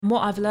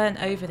What I've learned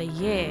over the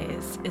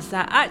years is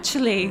that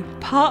actually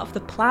part of the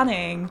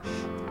planning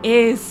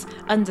is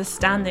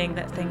understanding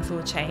that things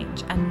will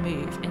change and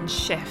move and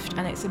shift,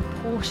 and it's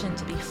important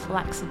to be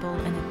flexible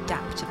and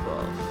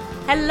adaptable.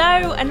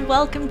 Hello and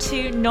welcome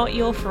to Not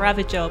Your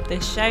Forever Job, the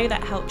show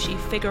that helps you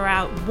figure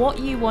out what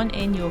you want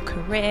in your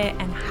career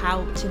and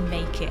how to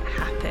make it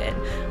happen.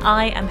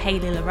 I am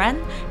Hayley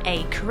Loren,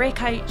 a career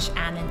coach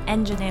and an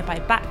engineer by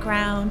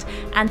background,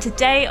 and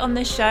today on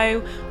the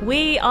show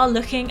we are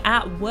looking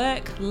at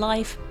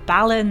work-life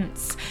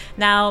balance.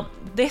 Now,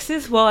 this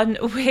is one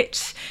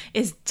which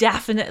is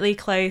definitely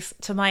close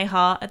to my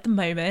heart at the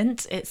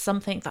moment. It's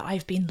something that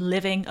I've been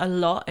living a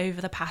lot over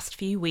the past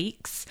few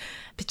weeks,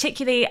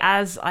 particularly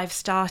as I've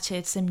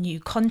started some new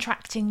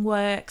contracting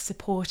work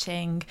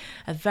supporting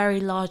a very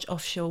large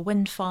offshore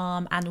wind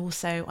farm, and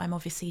also I'm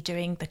obviously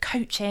doing the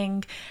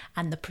coaching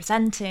and the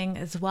presenting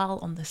as well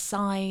on the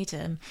side,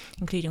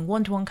 including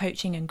one-to-one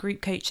coaching and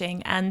group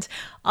coaching, and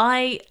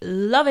I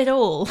love it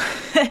all.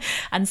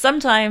 And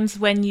sometimes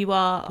when you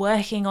are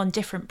working on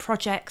different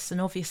projects, and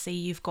obviously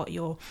you've got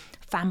your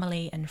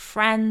family and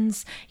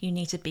friends, you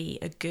need to be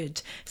a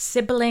good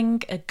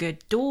sibling, a good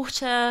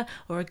daughter,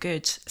 or a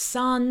good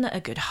son, a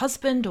good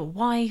husband or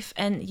wife,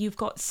 and you've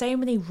got so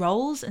many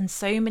roles and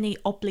so many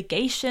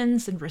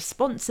obligations and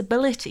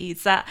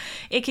responsibilities that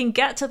it can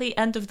get to the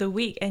end of the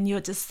week and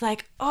you're just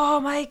like, oh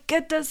my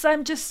goodness,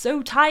 I'm just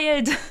so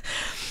tired.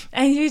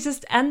 And you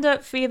just end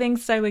up feeling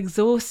so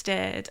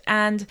exhausted,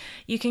 and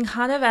you can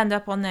kind of end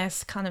up on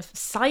this kind of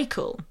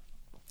cycle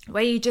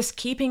where you're just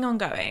keeping on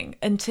going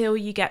until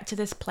you get to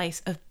this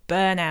place of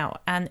burnout.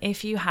 And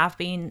if you have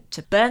been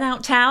to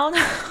burnout town,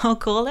 I'll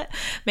call it,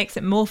 makes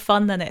it more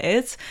fun than it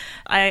is.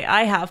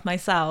 I have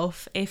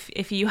myself.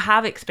 If you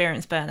have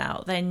experienced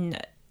burnout, then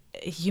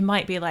you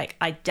might be like,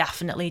 I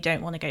definitely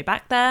don't want to go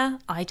back there.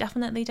 I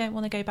definitely don't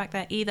want to go back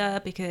there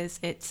either, because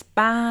it's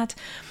bad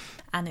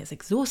and it's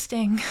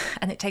exhausting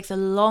and it takes a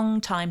long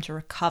time to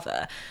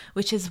recover,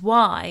 which is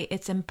why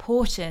it's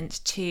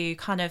important to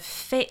kind of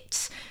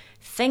fit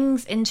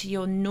things into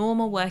your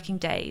normal working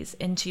days,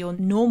 into your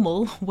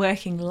normal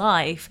working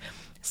life,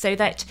 so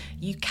that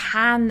you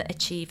can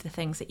achieve the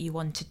things that you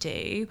want to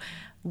do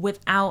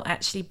without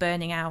actually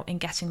burning out and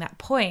getting that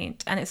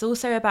point. And it's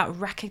also about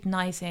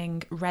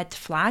recognizing red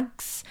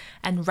flags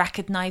and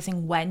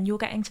recognizing when you're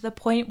getting to the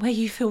point where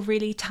you feel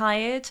really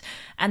tired,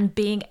 and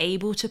being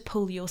able to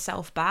pull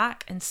yourself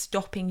back and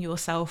stopping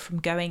yourself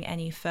from going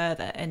any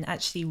further, and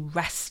actually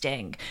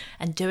resting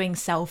and doing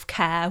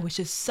self-care, which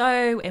is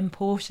so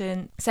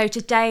important. So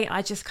today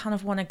I just kind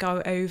of want to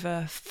go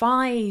over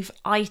 5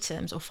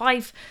 items or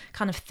 5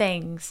 kind of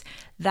things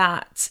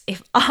that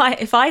if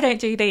I don't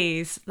do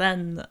these,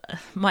 then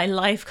my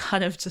life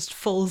kind of just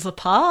falls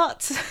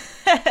apart.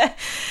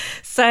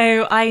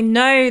 So I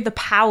know the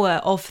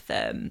power of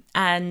them,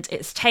 and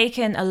it's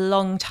taken a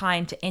long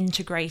time to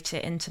integrate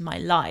it into my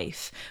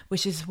life,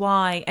 which is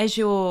why as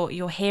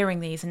you're hearing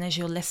these and as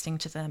you're listening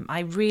to them,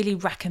 I really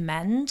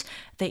recommend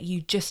that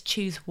you just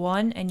choose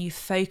one and you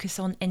focus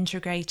on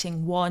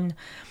integrating one,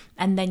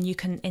 and then you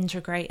can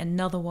integrate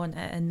another one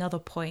at another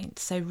point.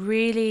 So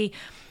really,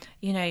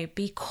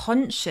 be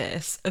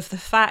conscious of the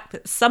fact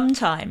that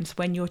sometimes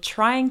when you're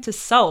trying to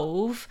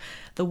solve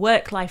the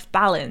work-life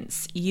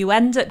balance, you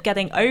end up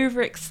getting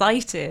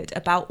overexcited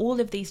about all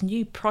of these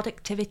new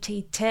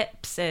productivity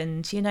tips,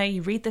 and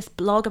you read this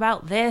blog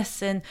about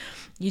this, and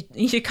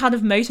you're kind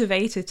of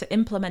motivated to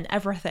implement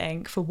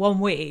everything for 1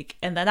 week,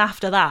 and then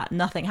after that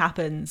nothing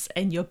happens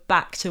and you're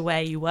back to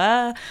where you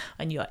were,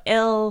 and you're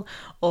ill,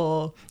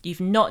 or you've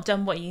not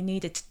done what you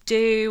needed to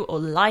do, or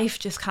life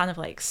just kind of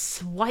like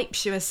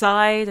swipes you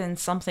aside and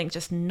something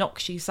just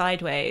knocks you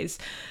sideways.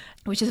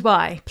 Which is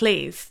why,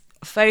 please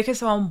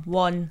focus on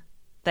one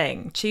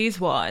thing, choose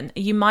one.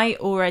 You might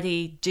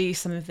already do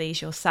some of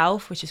these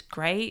yourself, which is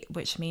great,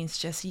 which means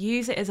just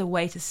use it as a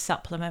way to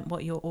supplement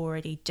what you're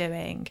already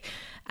doing.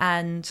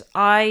 And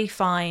I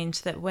find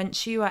that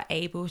once you are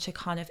able to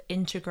kind of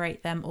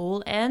integrate them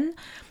all in,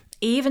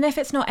 even if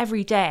it's not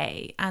every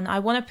day, and I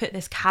want to put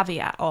this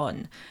caveat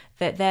on,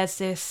 that there's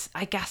this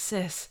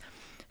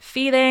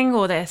feeling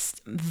or this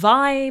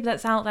vibe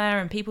that's out there,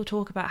 and people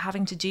talk about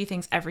having to do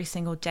things every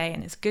single day,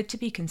 and it's good to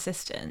be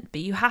consistent,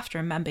 but you have to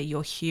remember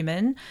you're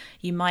human.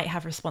 You might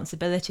have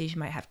responsibilities, you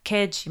might have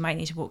kids, you might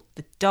need to walk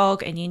the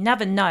dog, and you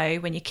never know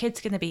when your kid's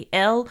going to be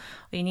ill,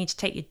 or you need to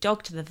take your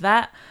dog to the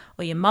vet,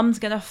 or your mum's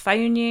going to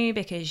phone you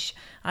because,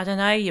 I don't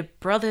know, your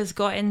brother's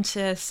got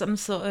into some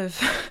sort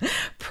of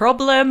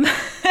problem.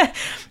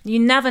 You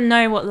never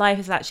know what life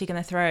is actually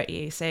going to throw at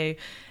you. So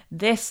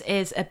this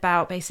is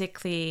about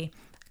basically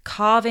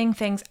carving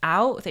things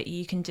out that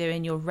you can do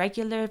in your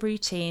regular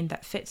routine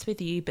that fits with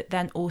you, but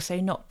then also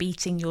not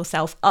beating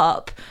yourself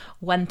up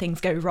when things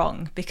go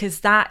wrong,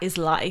 because that is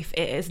life.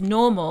 It is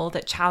normal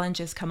that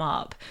challenges come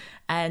up.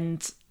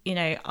 And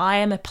I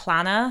am a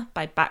planner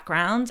by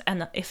background,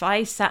 and if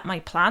I set my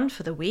plan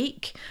for the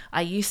week,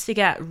 I used to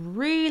get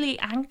really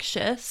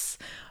anxious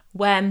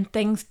when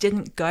things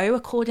didn't go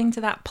according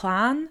to that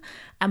plan.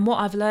 And what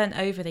I've learned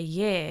over the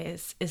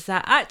years is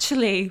that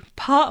actually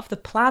part of the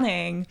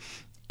planning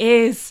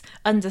is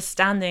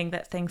understanding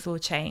that things will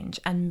change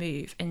and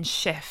move and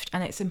shift,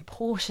 and it's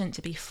important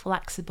to be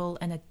flexible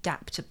and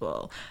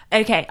adaptable.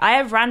 Okay, I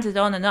have ranted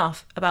on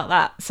enough about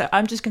that, so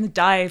I'm just going to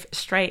dive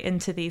straight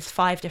into these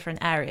 5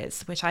 different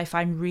areas, which I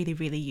find really,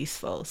 really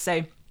useful.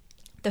 So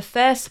the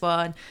first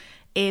one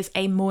is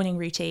a morning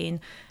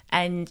routine,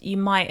 and you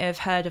might have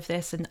heard of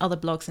this in other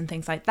blogs and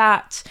things like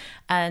that,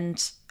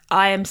 and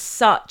I am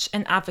such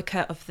an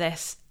advocate of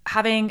this.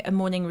 Having a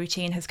morning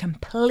routine has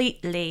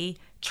completely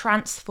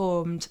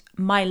transformed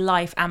my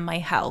life and my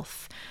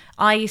health.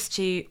 I used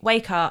to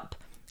wake up,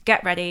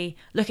 get ready,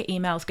 look at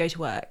emails, go to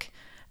work,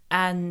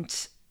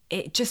 and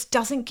it just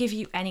doesn't give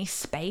you any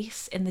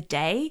space in the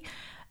day,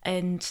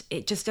 and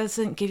it just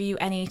doesn't give you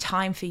any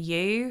time for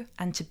you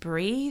and to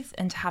breathe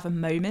and to have a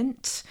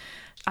moment.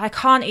 I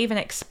can't even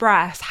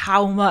express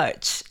how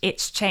much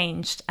it's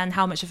changed and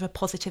how much of a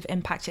positive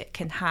impact it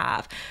can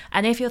have.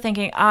 And if you're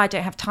thinking, I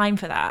don't have time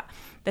for that,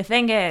 the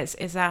thing is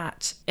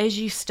that as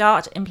you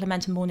start to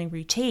implement a morning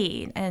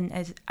routine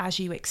and as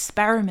you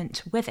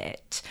experiment with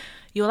it,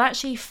 you'll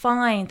actually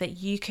find that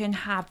you can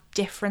have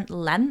different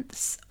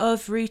lengths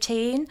of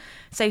routine.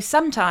 So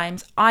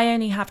sometimes I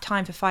only have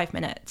time for 5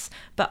 minutes,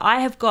 but I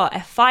have got a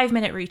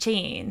 5-minute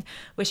routine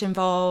which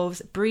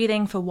involves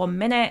breathing for 1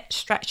 minute,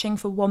 stretching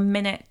for 1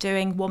 minute,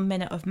 doing 1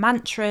 minute of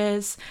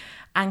mantras,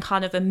 and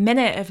kind of a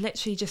minute of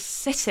literally just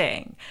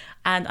sitting.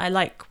 And I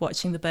like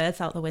watching the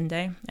birds out the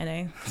window. I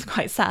know it's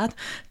quite sad,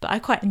 but I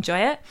quite enjoy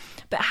it.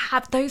 But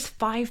have those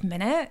 5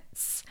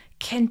 minutes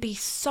can be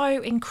so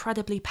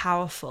incredibly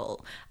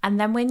powerful. And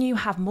then when you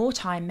have more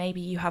time, maybe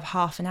you have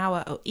half an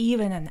hour or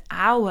even an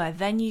hour,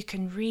 then you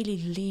can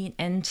really lean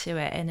into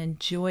it and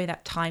enjoy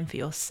that time for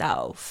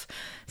yourself.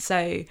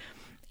 So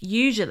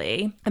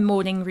usually a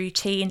morning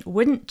routine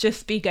wouldn't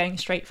just be going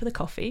straight for the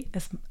coffee,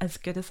 as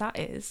good as that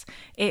is.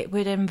 It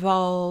would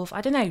involve,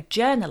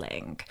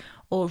 journaling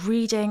or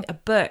reading a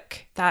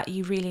book that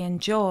you really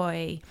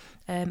enjoy.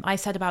 I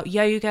said about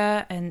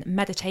yoga and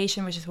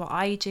meditation, which is what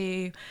I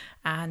do,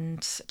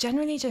 and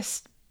generally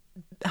just,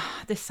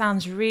 this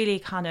sounds really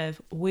kind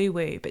of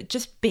woo-woo, but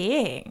just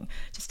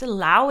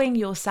allowing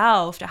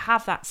yourself to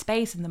have that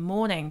space in the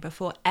morning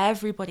before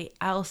everybody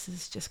else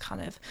is just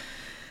kind of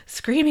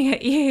screaming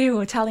at you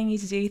or telling you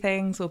to do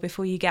things, or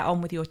before you get on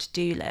with your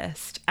to-do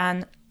list.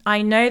 And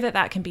I know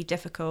that can be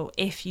difficult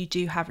if you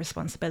do have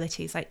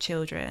responsibilities like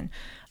children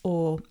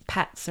or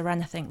pets or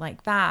anything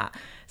like that.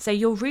 So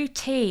your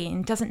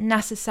routine doesn't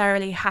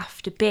necessarily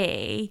have to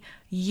be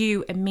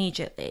you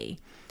immediately,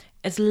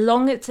 as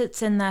long as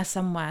it's in there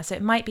somewhere. So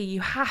it might be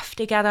you have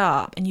to get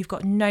up and you've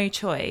got no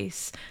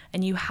choice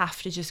and you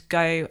have to just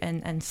go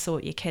and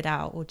sort your kid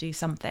out or do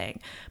something.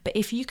 But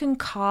if you can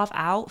carve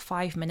out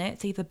 5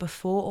 minutes either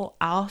before or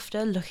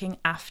after looking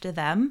after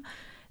them,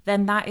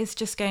 then that is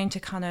just going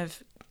to kind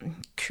of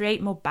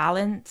create more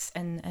balance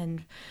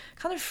and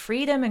kind of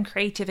freedom and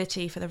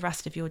creativity for the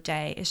rest of your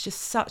day. It's just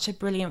such a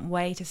brilliant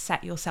way to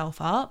set yourself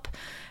up.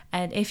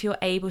 And if you're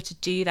able to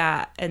do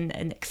that and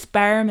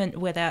experiment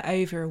with it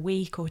over a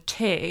week or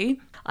 2,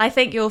 I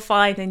think you'll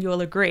find and you'll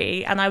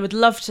agree. And I would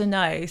love to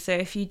know. So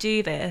if you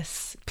do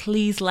this,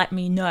 please let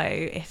me know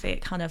if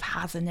it kind of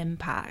has an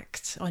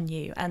impact on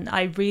you. And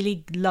I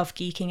really love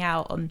geeking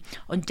out on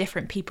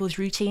different people's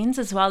routines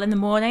as well in the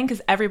morning,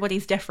 because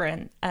everybody's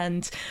different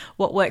and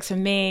what works for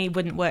me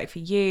wouldn't work for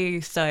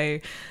you.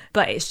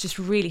 But it's just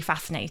really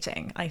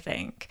fascinating, I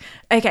think.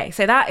 Okay,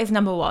 so that is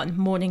number 1,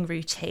 morning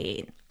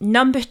routine.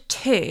 Number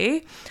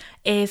 2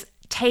 is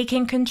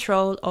taking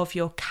control of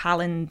your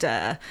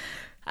calendar.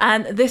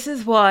 And this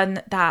is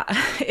one that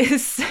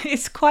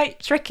is quite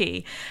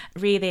tricky,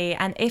 really.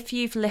 And if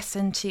you've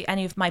listened to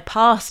any of my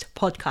past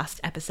podcast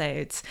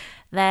episodes,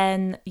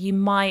 then you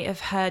might have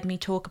heard me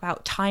talk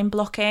about time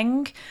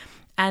blocking.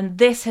 And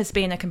this has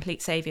been a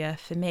complete savior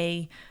for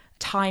me.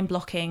 Time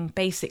blocking,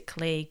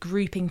 basically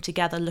grouping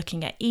together,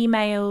 looking at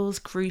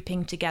emails,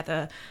 grouping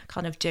together,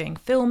 kind of doing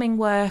filming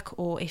work,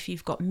 or if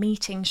you've got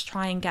meetings,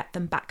 try and get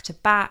them back to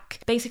back.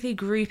 Basically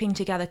grouping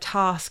together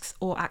tasks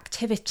or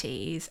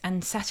activities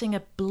and setting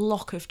a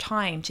block of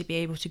time to be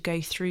able to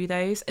go through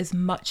those as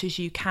much as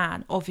you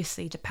can,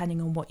 obviously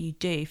depending on what you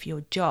do for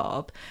your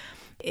job.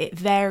 It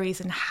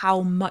varies in how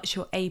much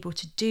you're able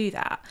to do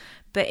that.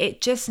 But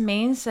it just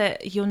means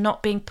that you're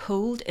not being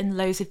pulled in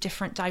loads of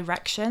different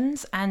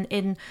directions. And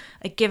in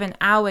a given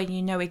hour,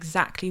 you know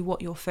exactly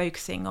what you're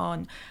focusing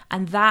on.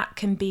 And that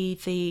can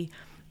be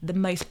the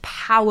most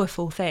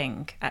powerful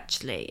thing,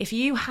 actually. If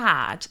you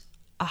had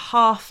a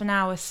half an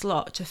hour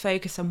slot to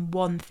focus on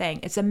one thing,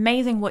 it's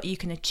amazing what you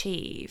can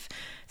achieve.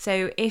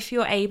 So if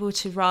you're able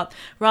to,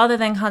 rather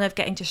than kind of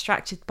getting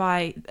distracted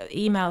by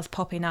emails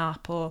popping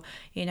up or,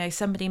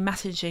 somebody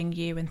messaging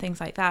you and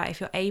things like that, if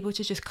you're able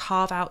to just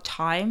carve out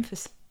time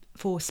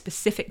for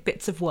specific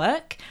bits of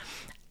work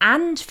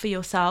and for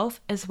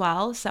yourself as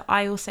well. So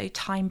I also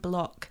time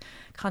block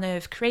kind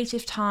of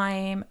creative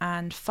time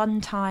and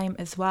fun time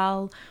as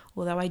well,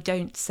 although I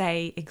don't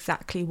say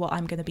exactly what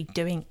I'm going to be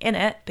doing in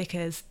it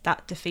because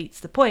that defeats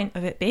the point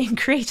of it being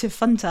creative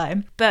fun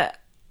time. But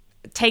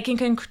taking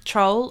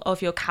control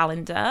of your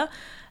calendar,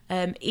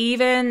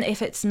 even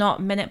if it's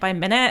not minute by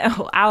minute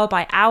or hour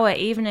by hour,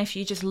 even if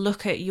you just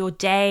look at your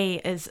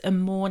day as a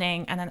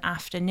morning and an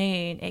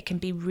afternoon, it can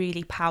be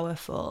really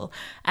powerful.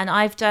 And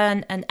I've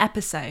done an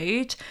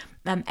episode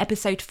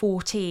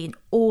 14,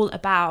 all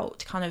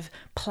about kind of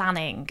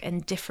planning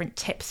and different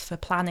tips for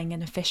planning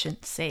and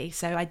efficiency.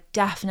 So I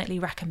definitely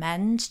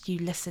recommend you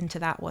listen to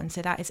that one.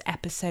 So that is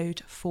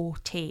episode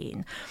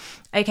 14.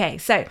 Okay,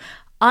 so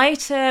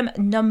item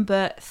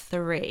number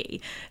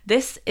 3.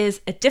 This is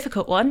a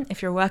difficult one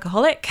if you're a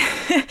workaholic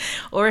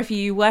or if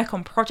you work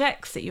on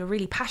projects that you're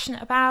really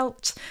passionate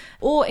about,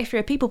 or if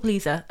you're a people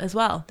pleaser as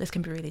well. This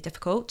can be really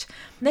difficult.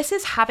 This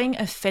is having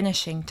a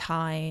finishing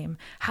time,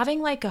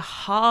 having like a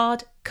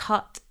hard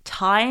cut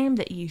time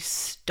that you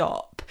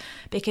stop,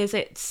 because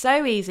it's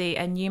so easy,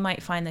 and you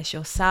might find this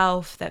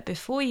yourself, that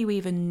before you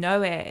even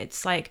know it,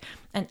 it's like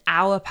an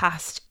hour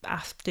past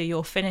after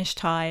your finish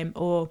time,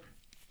 or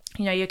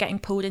you're getting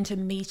pulled into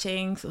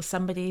meetings, or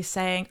somebody's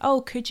saying,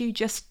 oh, could you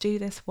just do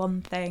this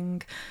one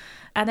thing?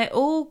 And it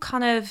all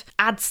kind of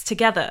adds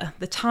together.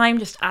 The time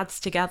just adds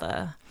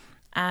together.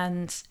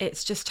 And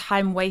it's just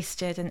time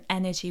wasted and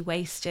energy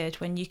wasted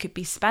when you could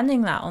be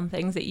spending that on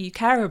things that you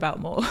care about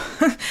more.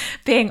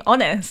 Being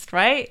honest,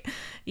 right?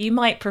 You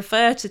might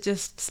prefer to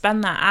just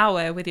spend that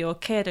hour with your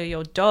kid or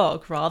your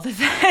dog rather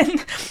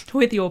than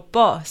with your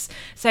boss.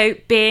 So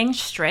being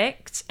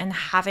strict and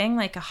having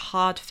like a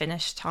hard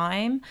finish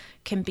time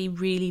can be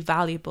really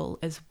valuable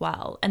as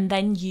well. And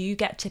then you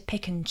get to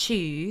pick and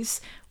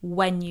choose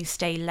when you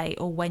stay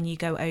late or when you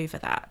go over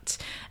that.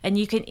 And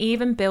you can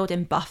even build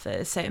in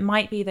buffers. So it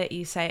might be that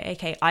you say,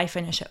 okay, I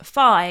finish at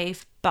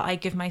 5, but I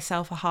give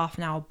myself a half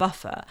an hour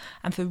buffer.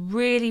 And for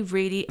really,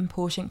 really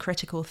important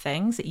critical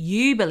things that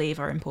you believe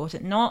are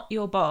important, not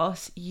your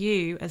boss,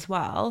 you as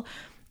well,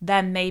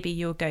 then maybe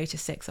you'll go to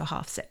 6 or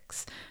half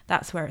 6.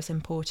 That's where it's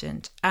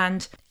important.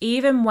 And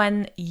even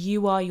when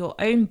you are your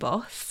own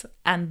boss,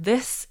 and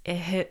this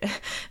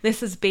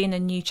has been a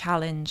new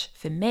challenge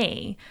for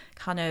me,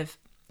 kind of,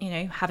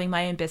 having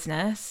my own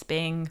business,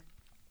 being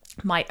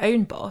my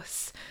own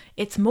boss,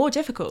 it's more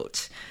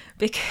difficult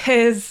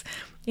because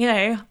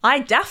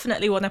I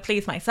definitely want to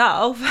please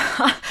myself.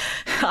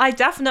 I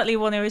definitely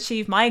want to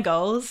achieve my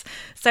goals.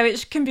 So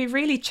it can be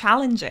really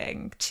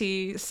challenging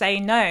to say,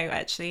 no,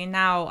 actually,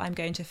 now I'm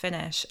going to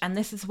finish. And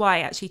this is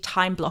why actually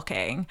time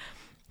blocking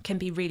can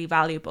be really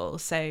valuable.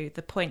 So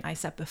the point I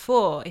said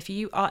before, if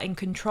you are in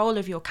control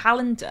of your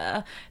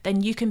calendar, then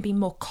you can be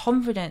more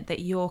confident that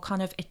you're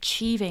kind of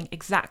achieving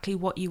exactly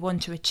what you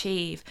want to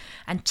achieve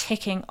and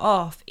ticking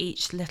off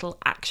each little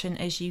action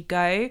as you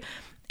go.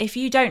 If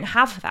you don't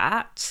have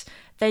that,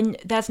 then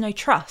there's no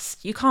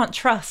trust. You can't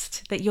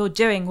trust that you're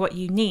doing what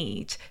you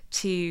need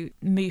to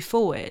move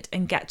forward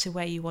and get to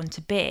where you want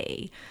to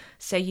be.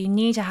 So you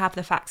need to have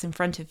the facts in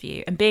front of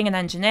you. And being an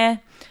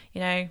engineer,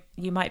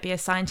 you might be a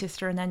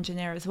scientist or an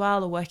engineer as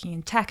well, or working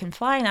in tech and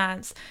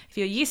finance. If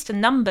you're used to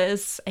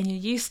numbers and you're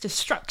used to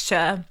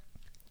structure,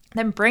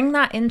 then bring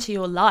that into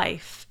your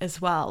life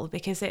as well,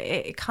 because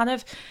it kind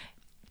of,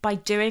 by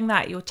doing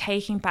that, you're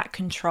taking back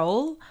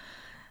control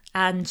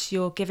and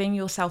you're giving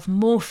yourself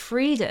more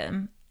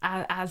freedom.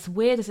 As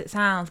weird as it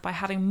sounds, by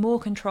having more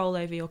control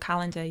over your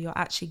calendar, you're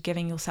actually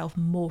giving yourself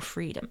more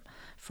freedom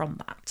from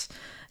that.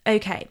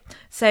 Okay,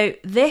 so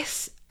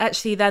this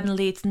actually then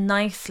leads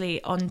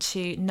nicely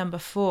onto number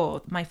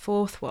 4, my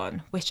 4th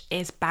one, which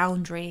is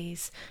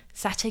boundaries.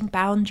 Setting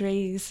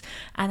boundaries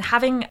and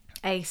having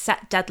a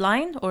set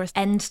deadline or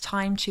end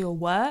time to your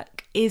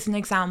work is an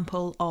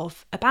example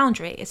of a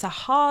boundary. It's a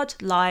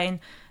hard line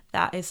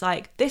that is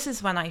like, this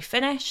is when I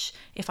finish.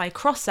 If I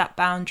cross that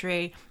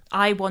boundary,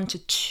 I want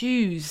to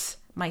choose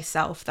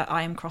myself that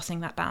I am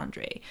crossing that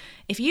boundary.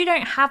 If you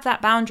don't have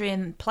that boundary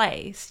in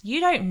place, you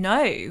don't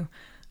know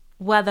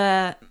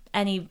whether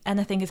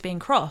anything is being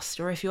crossed,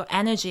 or if your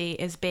energy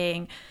is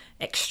being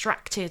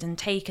extracted and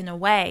taken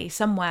away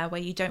somewhere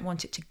where you don't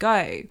want it to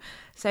go.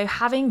 So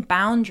having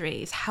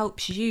boundaries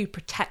helps you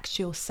protect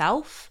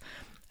yourself.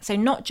 So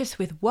not just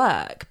with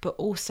work, but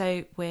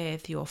also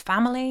with your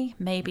family.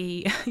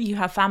 Maybe you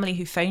have family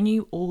who phone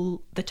you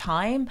all the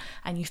time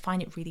and you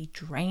find it really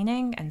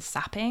draining and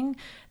sapping.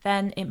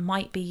 Then it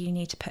might be you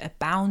need to put a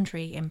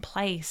boundary in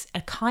place,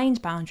 a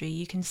kind boundary.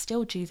 You can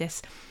still do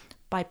this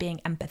by being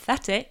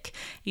empathetic.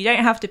 You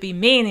don't have to be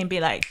mean and be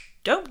like,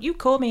 don't you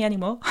call me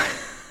anymore.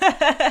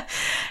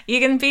 You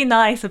can be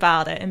nice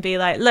about it and be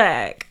like,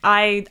 look,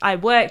 I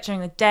work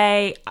during the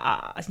day.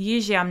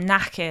 Usually I'm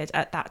knackered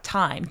at that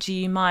time. Do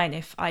you mind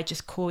if I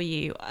just call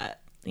you,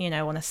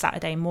 on a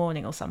Saturday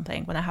morning or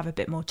something when I have a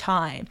bit more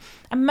time?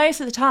 And most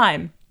of the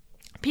time,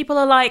 people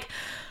are like,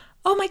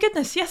 oh my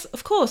goodness, yes,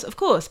 of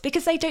course,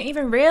 because they don't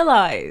even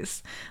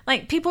realize.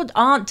 Like, people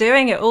aren't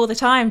doing it all the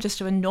time just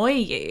to annoy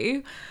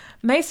you.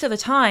 most of the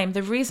time,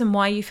 the reason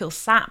why you feel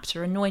sapped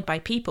or annoyed by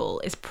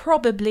people is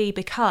probably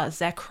because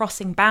they're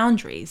crossing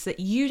boundaries that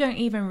you don't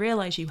even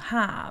realize you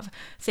have.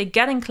 So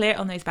getting clear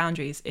on those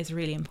boundaries is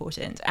really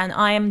important. And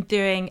I am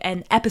doing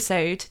an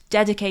episode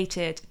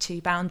dedicated to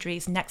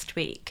boundaries next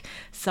week.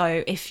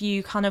 So if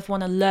you kind of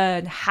want to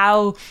learn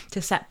how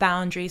to set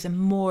boundaries and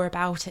more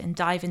about it and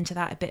dive into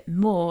that a bit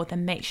more,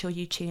 then make sure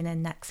you tune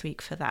in next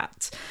week for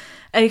that.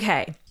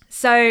 Okay.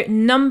 So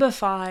number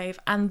 5,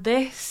 and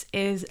this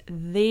is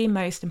the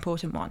most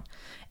important one.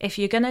 If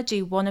you're going to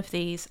do one of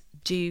these,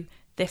 do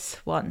this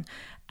one.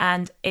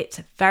 And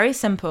it's very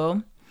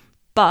simple,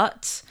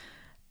 but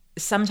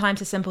sometimes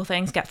the simple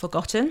things get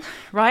forgotten,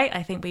 right?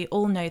 I think we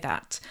all know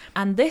that.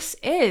 And this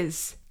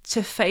is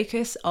to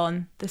focus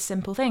on the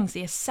simple things,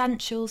 the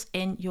essentials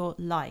in your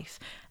life.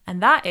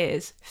 And that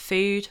is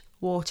food,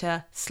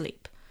 water,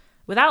 sleep.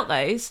 Without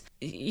those,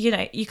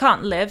 you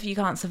can't live, you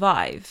can't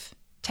survive.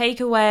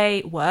 Take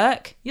away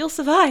work, you'll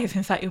survive.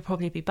 In fact, you'll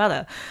probably be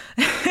better.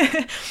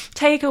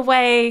 Take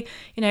away,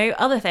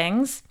 other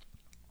things.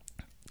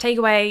 Take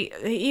away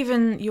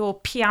even your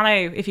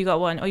piano, if you got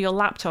one, or your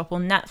laptop or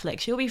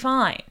Netflix, you'll be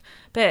fine.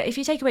 But if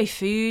you take away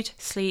food,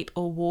 sleep,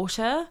 or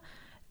water,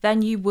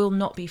 then you will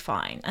not be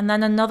fine. And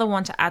then another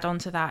one to add on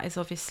to that is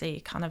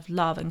obviously kind of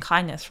love and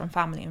kindness from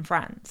family and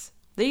friends.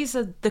 These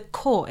are the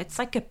core. It's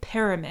like a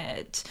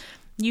pyramid.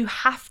 You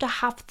have to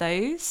have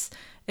those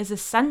as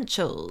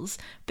essentials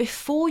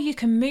before you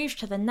can move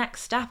to the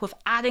next step of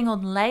adding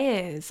on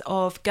layers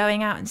of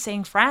going out and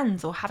seeing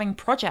friends or having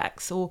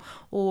projects or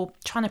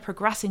trying to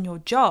progress in your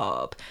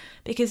job.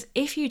 Because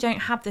if you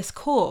don't have this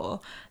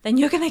core, then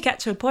you're going to get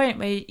to a point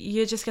where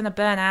you're just going to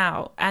burn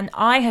out. And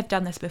I have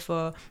done this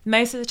before.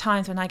 Most of the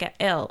times when I get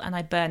ill and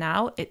I burn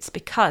out, it's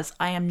because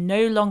I am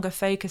no longer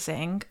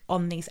focusing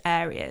on these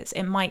areas.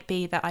 It might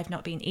be that I've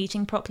not been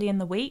eating properly in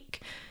the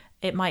week.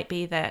 It might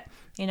be that,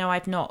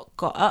 I've not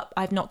got up,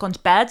 I've not gone to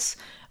bed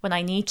when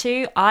I need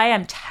to. I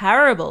am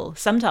terrible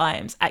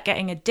sometimes at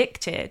getting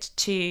addicted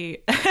to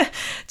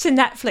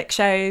Netflix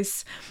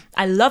shows.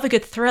 I love a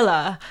good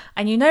thriller.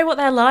 And you know what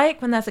they're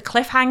like when there's a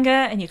cliffhanger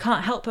and you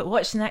can't help but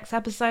watch the next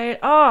episode?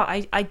 Oh,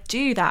 I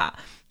do that.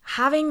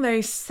 Having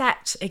those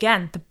set,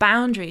 again, the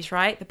boundaries,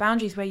 right? The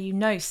boundaries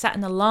where set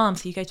an alarm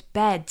so you go to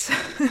bed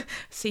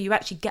so you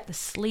actually get the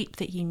sleep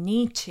that you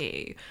need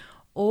to.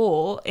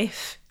 Or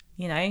if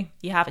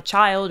you have a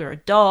child or a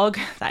dog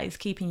that is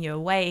keeping you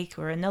awake,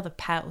 or another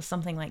pet or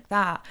something like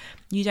that,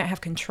 you don't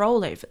have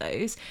control over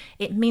those.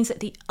 It means that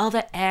the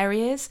other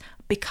areas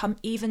become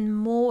even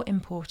more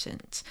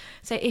important.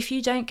 So if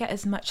you don't get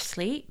as much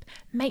sleep,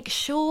 make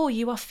sure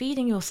you are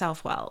feeding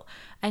yourself well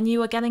and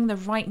you are getting the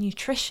right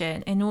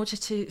nutrition in order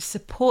to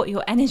support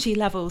your energy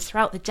levels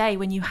throughout the day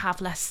when you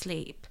have less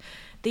sleep.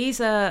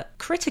 These are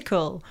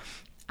critical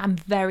and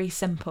very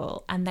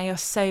simple, and they are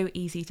so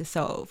easy to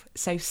solve.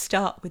 So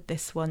start with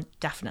this one,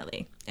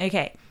 definitely.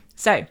 Okay,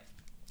 so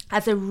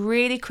as a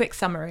really quick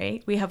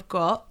summary, we have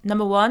got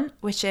number 1,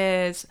 which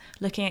is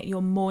looking at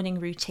your morning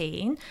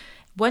routine.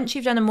 Once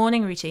you've done a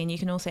morning routine, you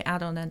can also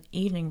add on an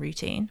evening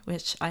routine,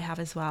 which I have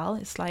as well.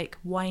 It's like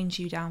winds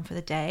you down for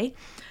the day.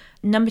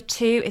 Number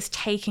 2 is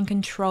taking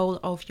control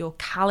of your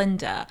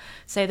calendar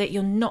so that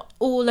you're not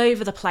all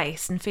over the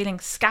place and feeling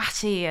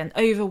scatty and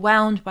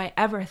overwhelmed by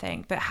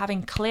everything, but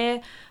having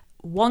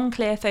one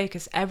clear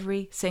focus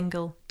every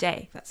single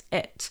day. That's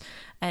it.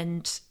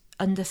 And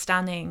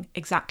understanding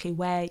exactly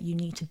where you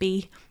need to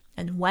be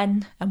and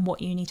when and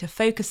what you need to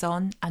focus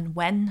on and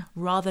when,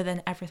 rather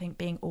than everything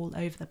being all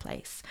over the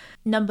place.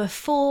 Number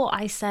 4,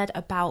 I said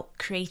about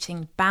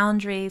creating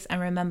boundaries.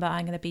 And remember,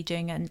 I'm going to be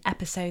doing an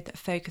episode that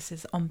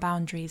focuses on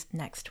boundaries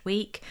next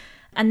week.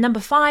 And number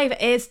 5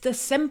 is the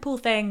simple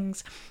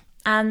things.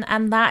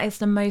 And that is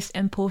the most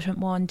important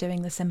one,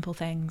 doing the simple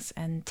things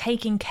and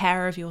taking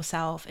care of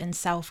yourself in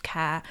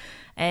self-care.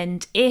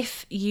 And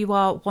if you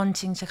are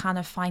wanting to kind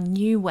of find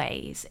new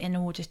ways in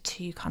order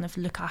to kind of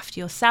look after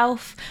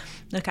yourself,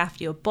 look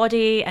after your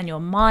body and your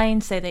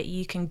mind so that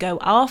you can go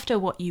after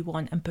what you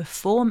want and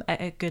perform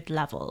at a good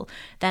level,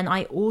 then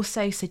I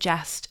also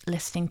suggest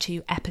listening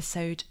to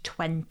episode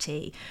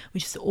 20,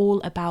 which is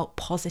all about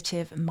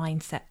positive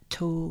mindset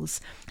tools.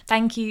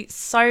 Thank you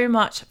so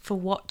much for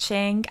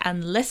watching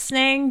and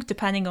listening,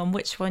 depending on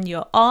which one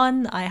you're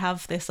on. I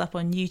have this up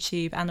on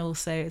YouTube and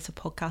also it's a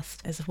podcast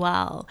as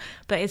well.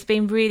 But it's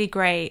been really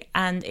great.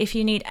 And if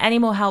you need any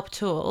more help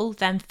at all,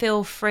 then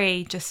feel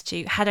free just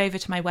to head over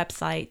to my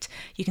website.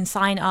 You can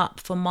sign up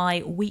for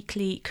my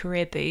weekly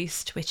career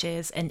boost, which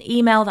is an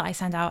email that I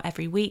send out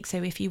every week.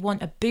 So if you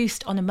want a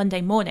boost on a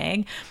Monday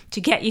morning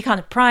to get you kind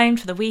of primed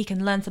for the week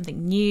and learn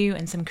something new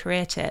and some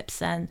career tips,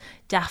 then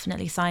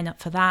definitely sign up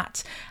for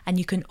that. And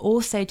you can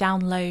also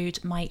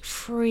download my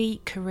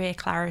free Career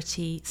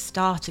Clarity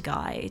Starter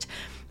Guide,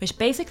 which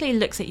basically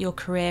looks at your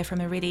career from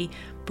a really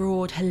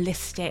broad,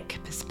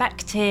 holistic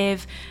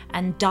perspective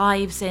and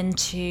dives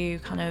into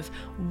kind of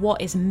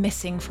what is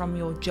missing from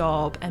your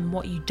job and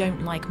what you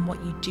don't like and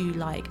what you do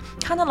like.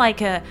 Kind of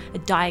like a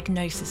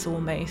diagnosis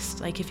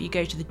almost, like if you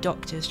go to the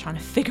doctors trying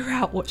to figure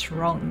out what's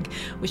wrong,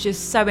 which is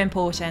so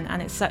important,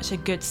 and it's such a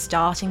good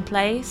starting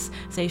place.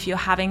 So if you're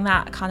having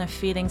that kind of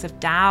feelings of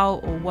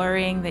doubt or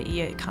worrying that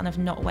you're kind of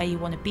not where you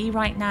want to be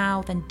right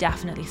now, then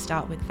definitely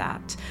start with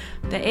that.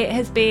 But it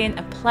has been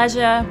a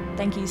pleasure.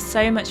 Thank you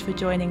so much for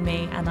joining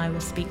me, and I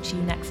will speak to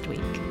you next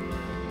week.